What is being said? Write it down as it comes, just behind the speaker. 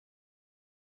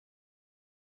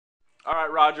All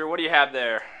right, Roger, what do you have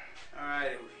there? All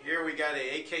right, here we got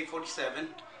a AK-47.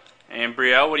 And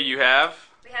Brielle, what do you have?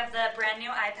 We have the brand new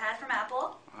iPad from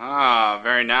Apple. Ah,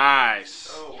 very nice.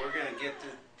 So we're gonna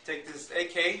take this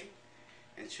AK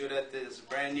and shoot at this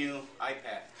brand new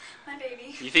iPad. My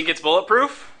baby. You think it's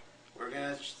bulletproof? We're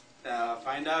gonna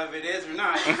find out if it is or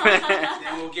not.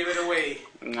 Then we'll give it away.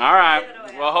 All right. Give it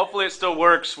away. Well, hopefully it still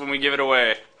works when we give it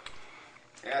away.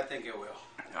 Yeah, I think it will.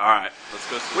 All right, let's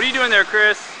go. What are you doing there,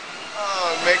 Chris?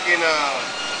 Making a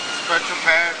special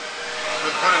pad. We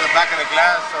put it in the back of the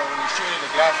glass, so when you shoot it, the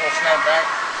glass won't snap back.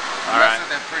 All right.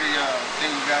 That's that pretty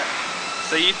thing you got.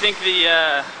 So you think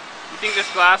this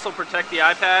glass will protect the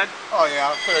iPad? Oh yeah,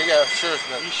 I'm sure. Yeah, sure.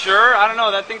 You sure? I don't know.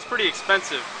 That thing's pretty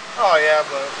expensive. Oh yeah,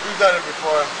 but we've done it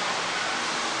before.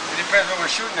 It depends what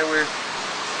we're shooting it with.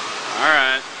 All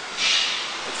right.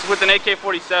 It's with an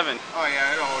AK-47. Oh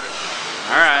yeah, it'll hold it.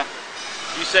 All right.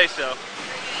 You say so.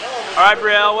 All right,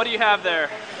 Brielle, what do you have there?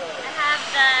 I have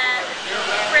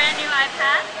the brand new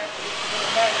iPad.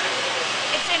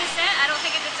 It's innocent. I don't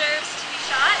think it deserves to be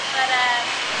shot, but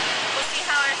we'll see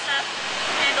how our stuff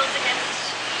handles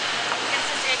against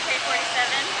this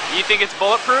AK-47. You think it's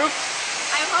bulletproof?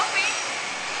 I'm hoping.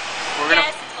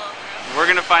 Yes, it's bulletproof. We're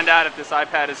gonna find out if this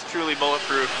iPad is truly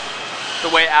bulletproof, the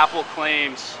way Apple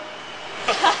claims,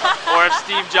 or if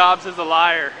Steve Jobs is a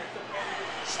liar.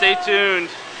 Stay tuned.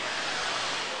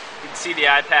 You can see the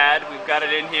iPad. We've got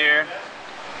it in here.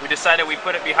 We decided we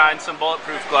put it behind some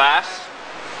bulletproof glass.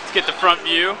 Let's get the front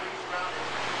view.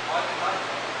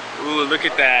 Ooh, look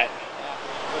at that.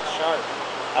 Looks sharp.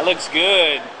 That looks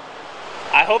good.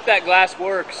 I hope that glass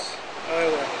works. Oh,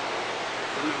 it will.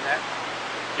 Believe that.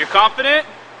 You're confident?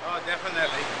 Oh,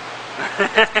 definitely.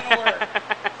 It's gonna work.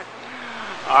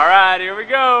 All right, here we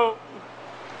go.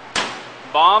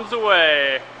 Bombs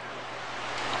away.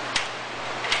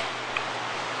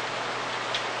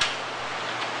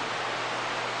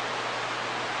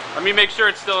 Let me make sure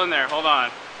it's still in there. Hold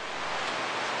on.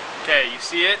 Okay, you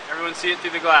see it? Everyone see it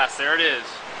through the glass. There it is.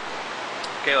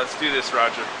 Okay, let's do this,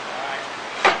 Roger.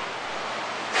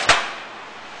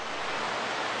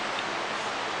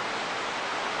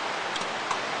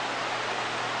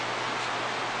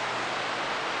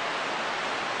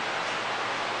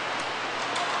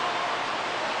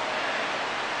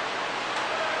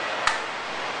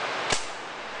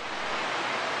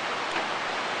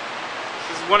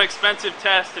 This is one expensive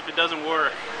test if it doesn't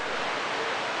work.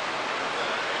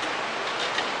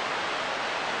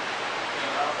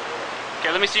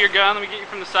 Okay, let me see your gun. Let me get you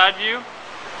from the side view.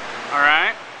 All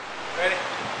right. Ready?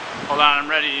 Hold on, I'm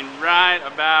ready right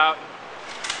about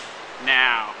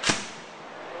now.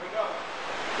 Here we go.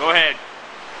 Go ahead.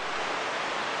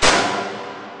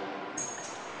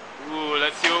 Ooh,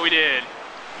 let's see what we did.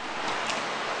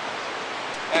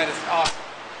 That is awesome.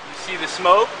 You see the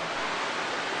smoke?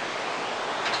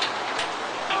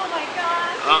 Oh my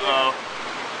god. Uh-oh.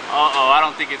 Uh-oh, I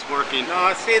don't think it's working.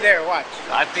 No, stay there. Watch.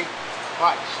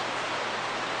 Watch.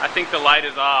 I think the light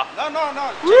is off. No.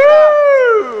 Check Woo!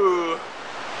 it out.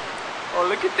 Oh,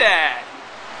 look at that.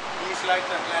 You slide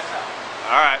the glass out.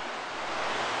 All right.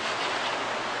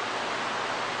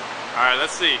 All right,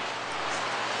 let's see.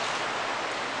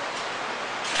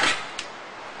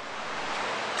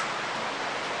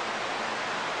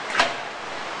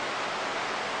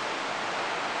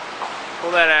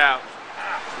 Pull that out.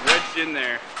 Wedged in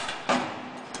there.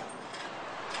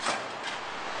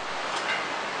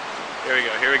 Here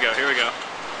we go.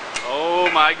 Oh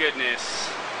my goodness.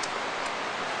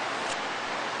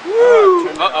 Woo!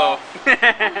 Uh-oh.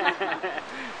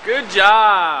 Good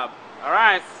job. All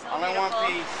right. So All in one beautiful.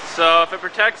 piece. So if it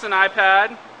protects an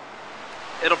iPad,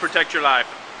 it'll protect your life.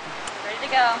 Ready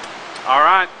to go. All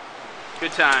right.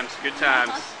 Good times. Good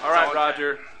times. All right, So-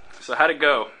 Roger. So how'd it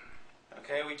go?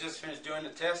 Okay, we just finished doing the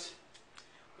test.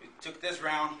 We took this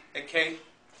round,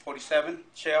 AK-47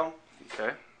 shell,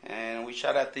 Okay. and we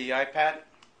shot at the iPad.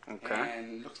 Okay.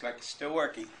 And looks like it's still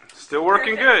working. Still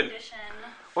working Perfect good. condition.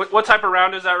 What type of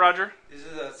round is that, Roger? This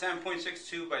is a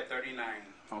 7.62 by 39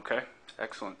 Okay.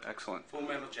 Excellent. Excellent. full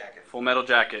metal jacket. Full metal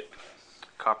jacket.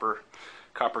 Copper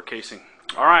casing.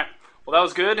 All right. Well, that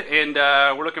was good, and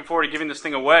we're looking forward to giving this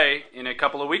thing away in a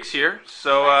couple of weeks here.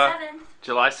 So July 7th.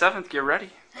 July 7th, get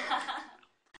ready.